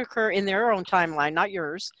is going to occur in their own timeline, not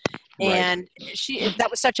yours. Right. And that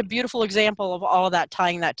was such a beautiful example of all of that,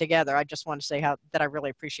 tying that together. I just want to say that I really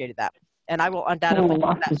appreciated that. And I will undoubtedly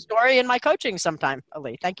do that story in my coaching sometime,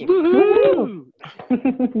 Ali. Thank you.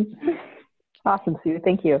 Awesome, Sue.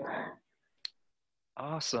 Thank you.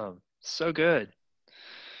 Awesome. So good.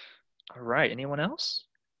 All right. Anyone else?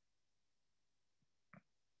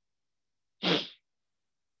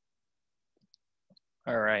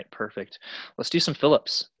 All right. Perfect. Let's do some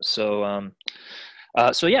fill-ups. So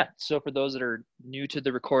for those that are new to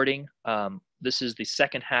the recording, this is the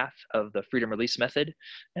second half of the freedom release method.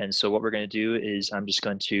 And so what we're going to do is I'm just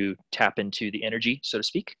going to tap into the energy, so to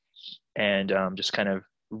speak, and just kind of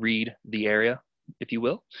read the area, if you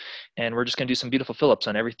will. And we're just going to do some beautiful fill-ups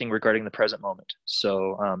on everything regarding the present moment.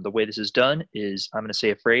 So the way this is done is I'm going to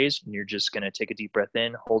say a phrase, and you're just going to take a deep breath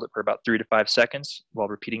in, hold it for about 3 to 5 seconds while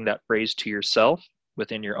repeating that phrase to yourself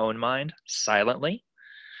within your own mind silently,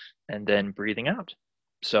 and then breathing out.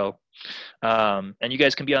 So, and you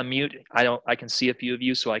guys can be on mute. I can see a few of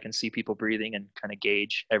you, so I can see people breathing and kind of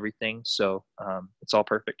gauge everything. So it's all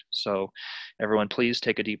perfect. So everyone, please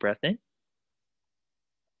take a deep breath in.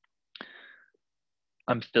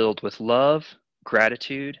 I'm filled with love,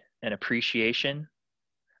 gratitude, and appreciation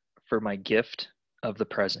for my gift of the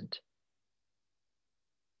present.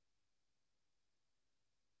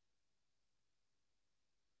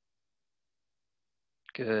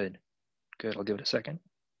 Good. Good. I'll give it a second.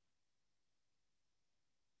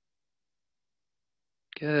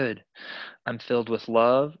 Good. I'm filled with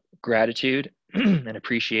love, gratitude, and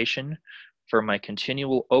appreciation for my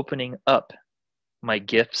continual opening up my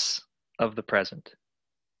gifts of the present.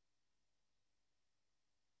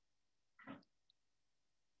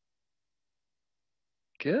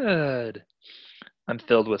 Good. I'm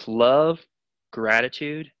filled with love,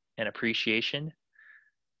 gratitude, and appreciation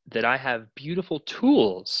that I have beautiful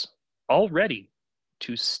tools already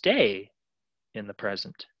to stay in the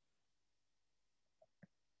present.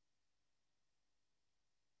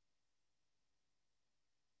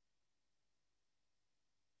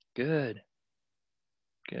 Good.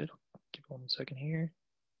 Good. Give 1 second here.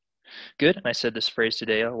 Good. And I said this phrase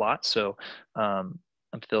today a lot. So I'm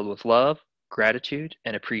filled with love, gratitude,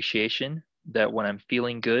 and appreciation that when I'm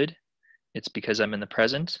feeling good, it's because I'm in the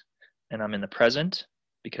present, and I'm in the present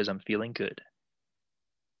because I'm feeling good.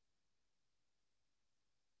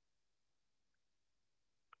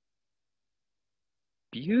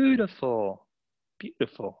 Beautiful.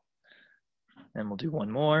 Beautiful. And we'll do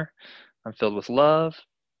one more. I'm filled with love,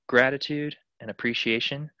 gratitude, and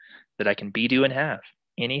appreciation that I can be, do, and have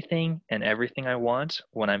anything and everything I want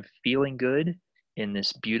when I'm feeling good in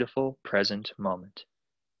this beautiful present moment.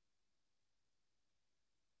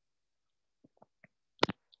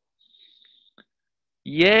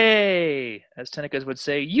 Yay! As Tenekas would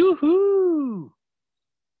say, yoo-hoo!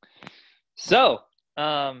 So,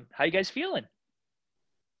 how you guys feeling?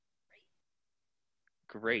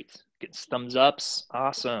 Great. Getting thumbs ups.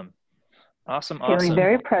 Awesome. Awesome. Feeling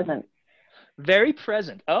very present. Very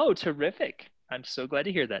present. Oh, terrific. I'm so glad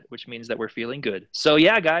to hear that, which means that we're feeling good. So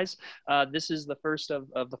yeah, guys, this is the first of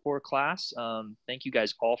the 4 class. Thank you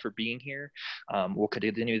guys all for being here. We'll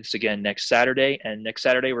continue this again next Saturday. And next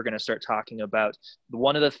Saturday, we're going to start talking about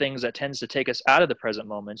one of the things that tends to take us out of the present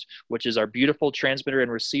moment, which is our beautiful transmitter and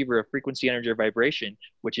receiver of frequency, energy, or vibration,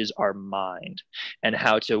 which is our mind, and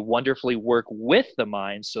how to wonderfully work with the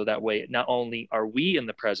mind. So that way, not only are we in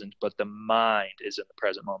the present, but the mind is in the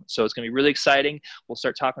present moment. So it's going to be really exciting. We'll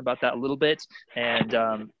start talking about that a little bit.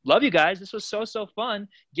 And love you guys. This was so fun.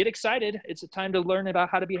 Get excited. It's a time to learn about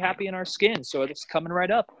how to be happy in our skin. So it's coming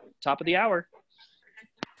right up, top of the hour.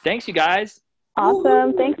 Thanks, you guys.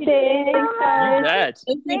 Awesome. Thanks, Dave. You bet.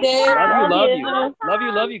 Thank you, Dave. Love you.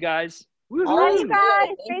 Love you guys. Love you guys.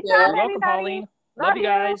 Great job, You're welcome, Pauline. Love you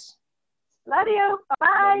guys. Love you.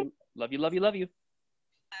 Bye. Love you. Love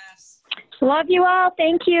you all.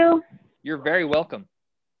 Thank you. You're very welcome.